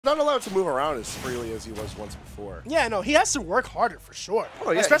not allowed to move around as freely as he was once before. Yeah, no, he has to work harder for sure.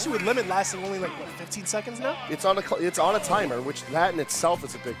 Oh, yeah. Especially with limit lasting only like what, 15 seconds now. It's on a timer, which that in itself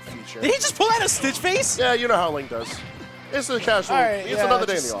is a big feature. Did he just pull out a Stitch face? Yeah, you know how Ling does. It's a casual. Right, it's another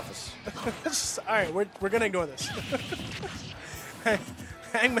day in the office. All right, we're gonna ignore this.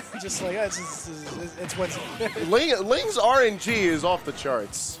 Hangman just like, it's Wednesday. Ling's RNG is off the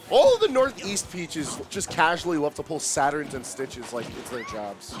charts. All of the Northeast Peaches just casually love to pull Saturns and Stitches like it's their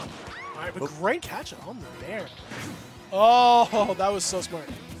jobs. All right, but great catch on the bear. Oh, that was so smart.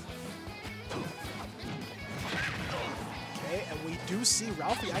 Okay, and we do see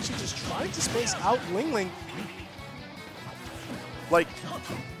Ralphie actually just trying to space out LingLing. Like,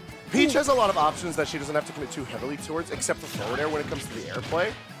 Peach has a lot of options that she doesn't have to commit too heavily towards, except for forward air when it comes to the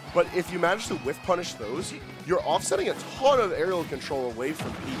airplay. But if you manage to whiff punish those, you're offsetting a ton of aerial control away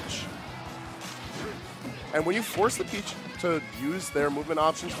from Peach. And when you force the Peach to use their movement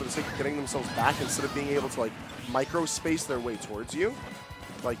options for the sake of getting themselves back instead of being able to like micro space their way towards you,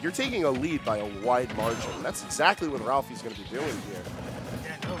 like you're taking a lead by a wide margin. That's exactly what Ralphie's going to be doing here.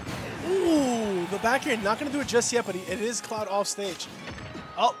 Yeah, no. Ooh, the back air, not going to do it just yet, but it is Cloud off stage.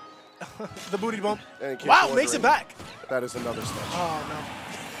 Oh. The booty bump. Wow, makes it back. That is another stitch. Oh,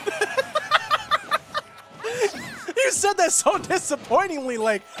 no. You said that so disappointingly,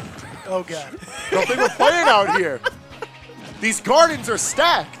 like, oh, God. Nothing we're playing out here. These gardens are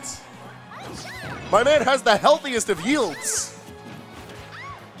stacked. My man has the healthiest of yields.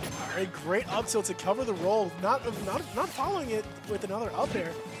 All right, great up tilt to cover the roll. Not following it with another up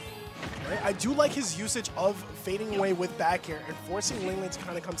air. I do like his usage of fading away with back air and forcing LingLing to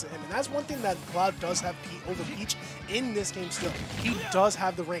kind of come to him. And that's one thing that Cloud does have over Peach in this game still. He does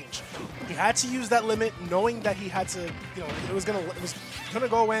have the range. He had to use that limit knowing that he had to, you know, it was gonna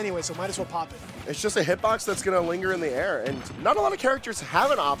go away anyway, so might as well pop it. It's just a hitbox that's going to linger in the air. And not a lot of characters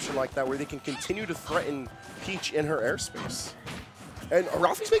have an option like that where they can continue to threaten Peach in her airspace. And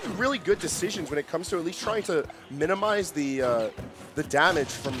Ralphie's making really good decisions when it comes to at least trying to minimize the damage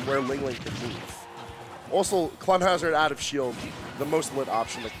from where LingLing can move. Also, Clem Hazard out of shield, the most lit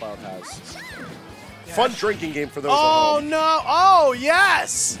option that Cloud has. Yeah. Fun drinking game for those at home. Oh, no. Oh,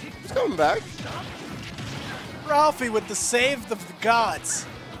 yes. He's coming back. Ralphie with the save of the gods.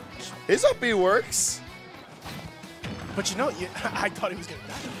 His up B works. But you know, I thought he was getting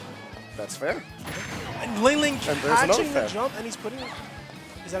back. That's fair. And LingLing catching the jump, and he's putting it.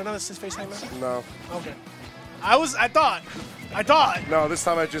 Is that another face Hangman? No. Okay. I thought. No, this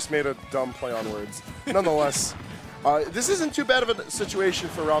time I just made a dumb play on words. Nonetheless, this isn't too bad of a situation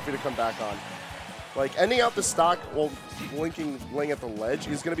for Ralphie to come back on. Like, ending out the stock while linking Ling at the ledge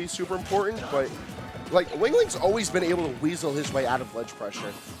is going to be super important, but like, LingLing's always been able to weasel his way out of ledge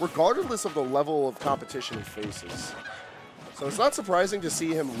pressure, regardless of the level of competition he faces. So it's not surprising to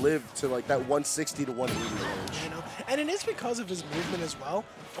see him live to like that 160 to 180 range. You know, and it is because of his movement as well.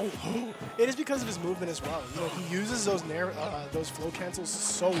 Oh, it is because of his movement as well. You know, he uses those flow cancels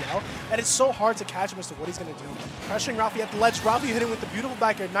so well, and it's so hard to catch him as to what he's going to do. Pressuring Ralphie at the ledge. Ralphie hitting with the beautiful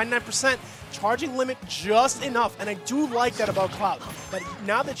back air, 99%, charging limit just enough, and I do like that about Cloud. But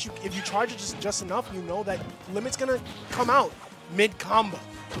now that if you charge it just enough, you know that limit's going to come out mid combo,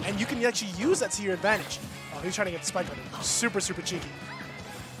 and you can actually use that to your advantage. He's trying to get the spike on him. Super, super cheeky.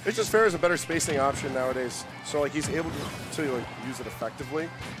 It's just fair as a better spacing option nowadays. So, like, he's able to like, use it effectively.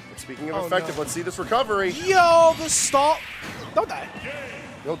 But speaking of effective, let's see this recovery. Yo, the stall. Don't die.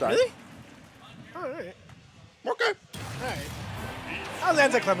 He'll die. Really? All right. Okay. All right. That was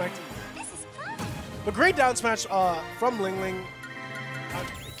anticlimactic. But great down smash from LingLing.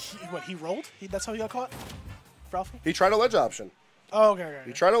 He rolled? That's how he got caught? Ralphie? He tried a ledge option. Oh, okay.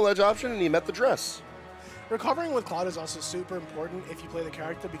 He tried a ledge option, and he met the dress. Recovering with Cloud is also super important if you play the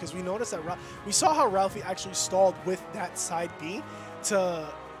character, because we noticed that we saw how Ralphie actually stalled with that side B to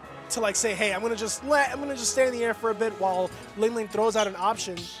like say, hey, I'm gonna just stay in the air for a bit while LingLing throws out an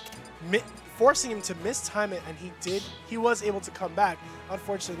option, forcing him to mistime it, and he was able to come back.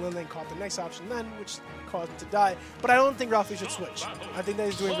 Unfortunately, LingLing caught the next option then, which caused him to die. But I don't think Ralphie should switch. I think that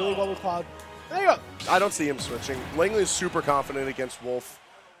he's doing really well with Cloud. There you go. I don't see him switching. LingLing is super confident against Wolf.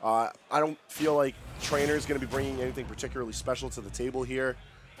 I don't feel like Trainer is going to be bringing anything particularly special to the table here.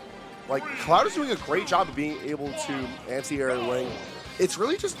 Like, Cloud is doing a great job of being able to anti-air Ling. It's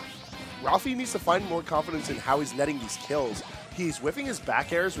really just Ralphie needs to find more confidence in how he's netting these kills. He's whiffing his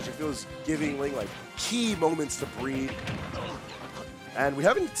back airs, which I feel is giving Ling like key moments to breathe. And we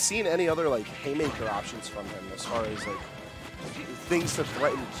haven't seen any other like haymaker options from him as far as like things to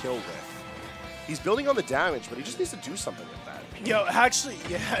threaten kill with. He's building on the damage, but he just needs to do something with that. Yo, actually,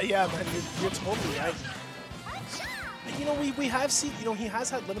 yeah, man, you're totally right. you know, we have seen, you know, he has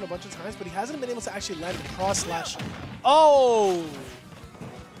had limit a bunch of times, but he hasn't been able to actually land a cross slash. Oh!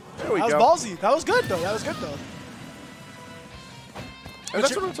 There we go. That was ballsy. That was good, though. That was good, though. And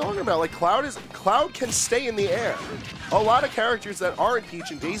that's what I'm talking about. Like, Cloud can stay in the air. A lot of characters that aren't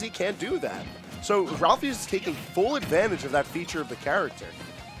Peach and Daisy can't do that. So Ralphie is taking full advantage of that feature of the character.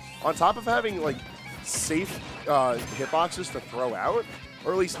 On top of having, like, safe hitboxes to throw out,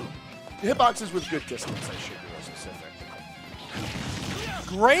 or at least hitboxes with good distance, I should be more specific.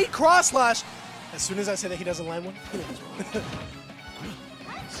 Great cross slash. As soon as I say that he doesn't land one, he lands one.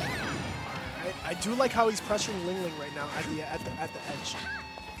 I do like how he's pressuring LingLing right now at the edge,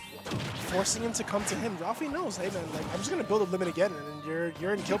 forcing him to come to him. Ralphie knows, hey man, like I'm just gonna build a limit again, and then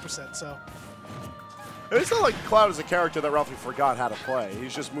you're in kill percent. So it's not like Cloud is a character that Ralphie forgot how to play.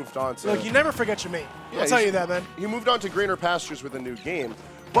 He's just moved on to. Look, you never forget your mate. Yeah, I'll tell you that, man. He moved on to greener pastures with a new game,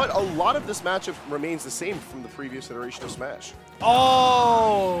 but a lot of this matchup remains the same from the previous iteration of Smash.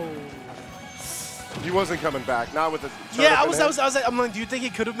 Oh. He wasn't coming back, not with the. Yeah, I'm like, do you think he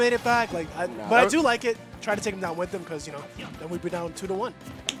could have made it back? Like, but I do like it. Try to take him down with him because, you know, then we'd be down 2-1,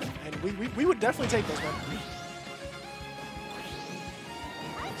 and we would definitely take this, man.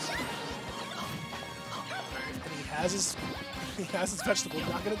 And he has his vegetable.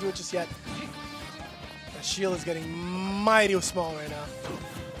 Not gonna do it just yet. The shield is getting mighty small right now.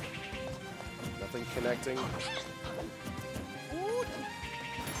 Nothing connecting.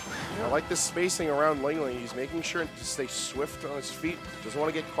 I like this spacing around LingLing. He's making sure to stay swift on his feet. Doesn't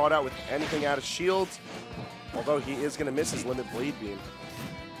want to get caught out with anything out of shields. Although he is going to miss his limit blade beam.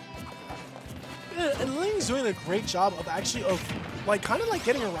 Yeah, and LingLing's doing a great job of actually, kind of like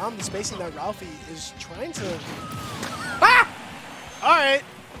getting around the spacing that Ralphie is trying to. Ah! All right.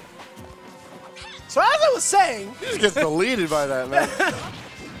 So as I was saying, he just gets deleted by that, man.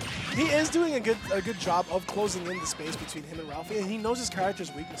 He is doing a good job of closing in the space between him and Ralphie, and he knows his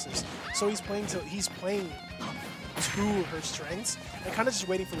character's weaknesses. So he's playing to her strengths, and kind of just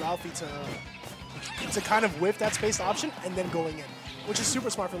waiting for Ralphie to kind of whiff that space option and then going in, which is super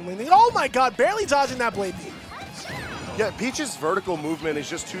smart from LingLing. Oh my God, barely dodging that blade beam. Yeah, Peach's vertical movement is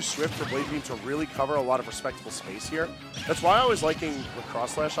just too swift for Blade Beam to really cover a lot of respectable space here. That's why I was liking the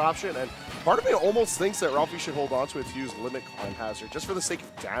cross slash option, and part of me almost thinks that Ralphie should hold on to it to use Limit Climb Hazard, just for the sake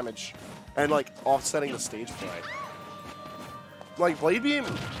of damage and, like, offsetting the stage play. Like, Blade Beam,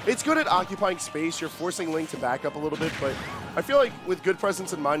 it's good at occupying space. You're forcing Link to back up a little bit, but I feel like with good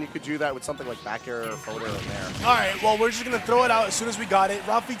presence in mind, you could do that with something like back air or forward air in there. All right, well, we're just going to throw it out as soon as we got it.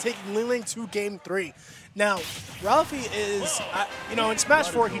 Ralphie taking LingLing to game 3. Now, Ralphie is, you know, in Smash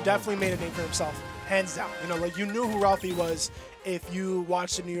 4, he definitely made a name for himself, hands down. You know, like, you knew who Ralphie was if you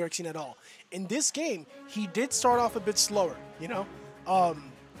watched the New York scene at all. In this game, he did start off a bit slower, you know?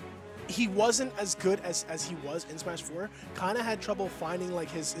 He wasn't as good as he was in Smash 4. Kind of had trouble finding, like,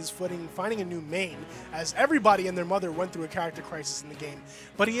 his footing, finding a new main, as everybody and their mother went through a character crisis in the game.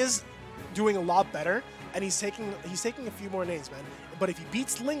 But he is doing a lot better, and he's taking a few more names, man. But if he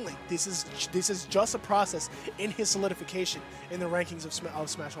beats LingLing, this is just a process in his solidification in the rankings of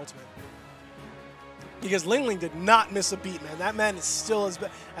Smash Ultimate. Because LingLing did not miss a beat, man. That man is still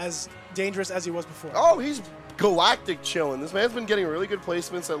as dangerous as he was before. Oh, he's galactic chilling. This man's been getting really good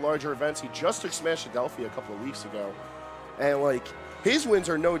placements at larger events. He just took Smash Adelphia a couple of weeks ago. And, like, his wins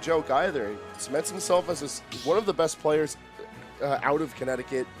are no joke either. He cements himself as one of the best players out of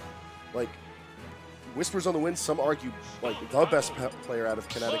Connecticut. Like, whispers on the wind, some argue, like, the best player out of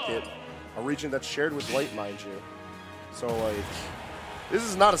Connecticut, a region that's shared with Light, mind you. So, like, this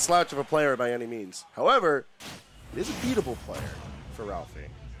is not a slouch of a player by any means. However, it is a beatable player for Ralphie.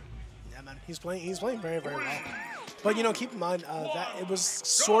 Yeah, man, he's playing very, very well. But, you know, keep in mind that it was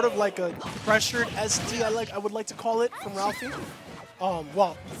sort of like a pressured SD, I would like to call it, from Ralphie.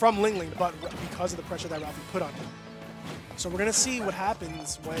 Well, from LingLing, but because of the pressure that Ralphie put on him. So we're going to see what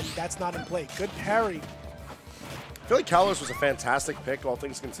happens when that's not in play. Good parry. I feel like Kalos was a fantastic pick, all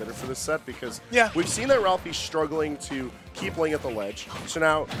things considered, for this set, because we've seen that Ralphie's struggling to keep Ling at the ledge. So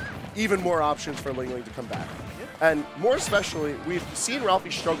now, even more options for LingLing to come back. And more especially, we've seen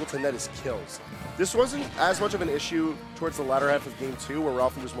Ralphie struggle to net his kills. This wasn't as much of an issue towards the latter half of Game 2, where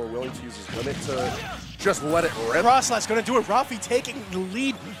Ralphie was more willing to use his limit to just let it rip. Cross slash going to do it. Ralphie taking the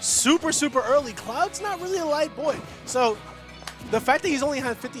lead super, super early. Cloud's not really a light boy. So the fact that he's only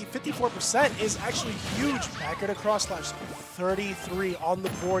had 54% is actually huge. Back at a cross slash, 33 on the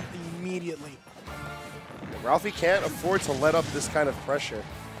board immediately. Ralphie can't afford to let up this kind of pressure.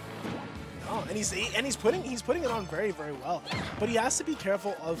 Oh, and he's putting it on very, very well. But he has to be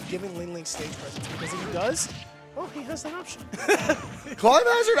careful of giving LingLing stage presence, because if he does, Oh, he has that option. Climb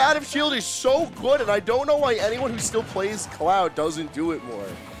Hazard out of shield is so good, and I don't know why anyone who still plays Cloud doesn't do it more.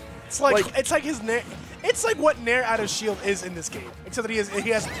 It's like his nair. It's like what nair out of shield is in this game, except that he has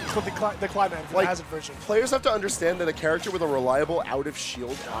the climb out Like, hazard version. Players have to understand that a character with a reliable out of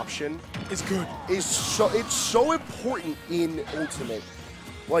shield option Is good. it's so important in Ultimate.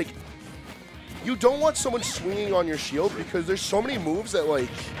 Like, you don't want someone swinging on your shield because there's so many moves that like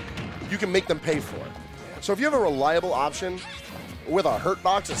you can make them pay for. So if you have a reliable option with a hurt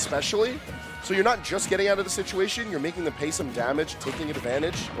box especially, so you're not just getting out of the situation, you're making them pay some damage, taking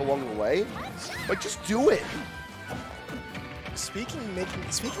advantage along the way. Like, just do it. Speaking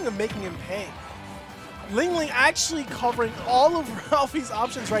of making him pay, LingLing actually covering all of Ralphie's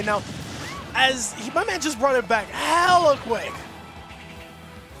options right now, as my man just brought it back hella quick.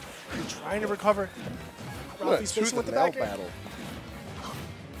 Trying to recover. Ralphie's facing with the back air. battle.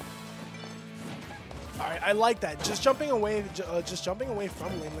 All right, I like that. Just jumping away from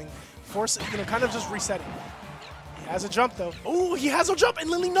LingLing, kind of just resetting. He has a jump though. Oh, he has no jump, and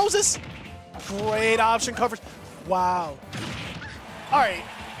LingLing knows this. Great option coverage. Wow. All right.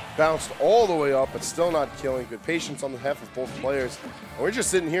 Bounced all the way up, but still not killing. Good patience on behalf of both players. And we're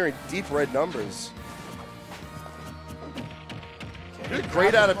just sitting here in deep red numbers.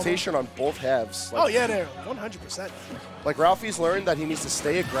 Great adaptation on both halves. Like, Oh yeah, there, 100%. Like, Ralphie's learned that he needs to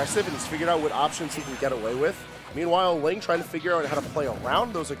stay aggressive, and he's figured out what options he can get away with. Meanwhile, Ling trying to figure out how to play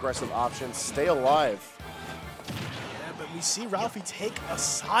around those aggressive options, stay alive. Yeah, but we see Ralphie take a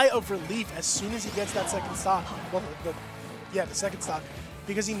sigh of relief as soon as he gets that second stock. Well, the second stock,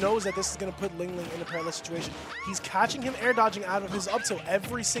 because he knows that this is going to put LingLing in a perilous situation. He's catching him air dodging out of his up tilt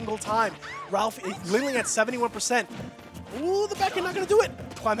every single time. LingLing at 71%. Ooh, the back air not going to do it.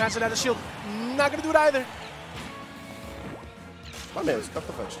 Climb hazard out of shield, not going to do it either. My man has cut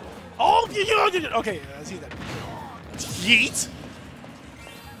the vegetable. Oh, okay, I see that. Yeet.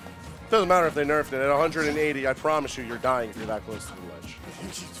 Doesn't matter if they nerfed it. At 180, I promise you, you're dying if you're that close to the ledge.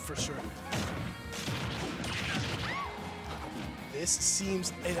 For sure. This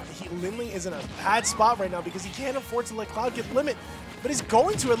seems... LingLing is in a bad spot right now because he can't afford to let Cloud get limit, but he's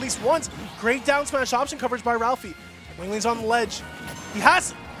going to at least once. Great down smash option coverage by Ralphie. LingLing's on the ledge. He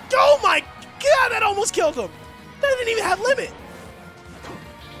has... Oh my god, that almost killed him. That didn't even have limit.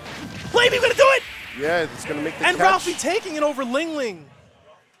 Blame gonna do it! Yeah, it's gonna make the And catch. Ralphie taking it over LingLing.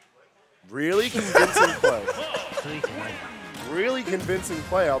 Really convincing play. Really convincing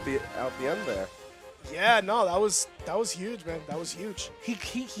play out the end there. Yeah, no, that was huge, man. That was huge.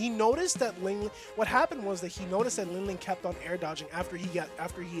 He noticed that LingLing. What happened was that he noticed that LingLing kept on air dodging after he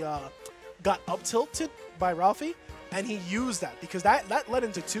got up tilted by Ralphie, and he used that because that led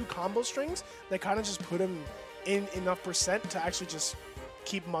into 2 combo strings that kind of just put him in enough percent to actually just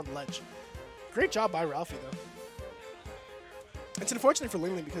keep him on the ledge. Great job by Ralphie though. It's unfortunate for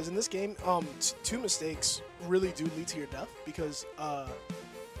LingLing because in this game, 2 mistakes really do lead to your death. Because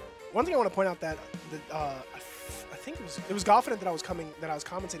one thing I want to point out that I think it was Golfinant that I was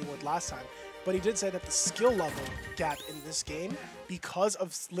commentating with last time, but he did say that the skill level gap in this game, because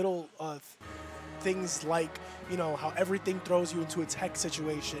of little things like how everything throws you into a tech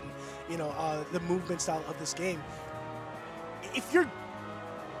situation, the movement style of this game. If you're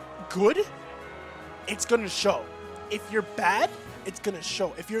good, it's gonna show. If you're bad, it's gonna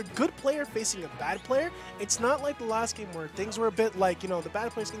show. If you're a good player facing a bad player, it's not like the last game where things were a bit like, the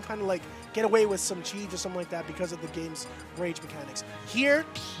bad players can kind of like get away with some cheese or something like that because of the game's rage mechanics. Here,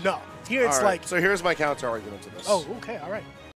 no. Here it's all right, like... So here's my counter argument to this. Oh, okay, all right.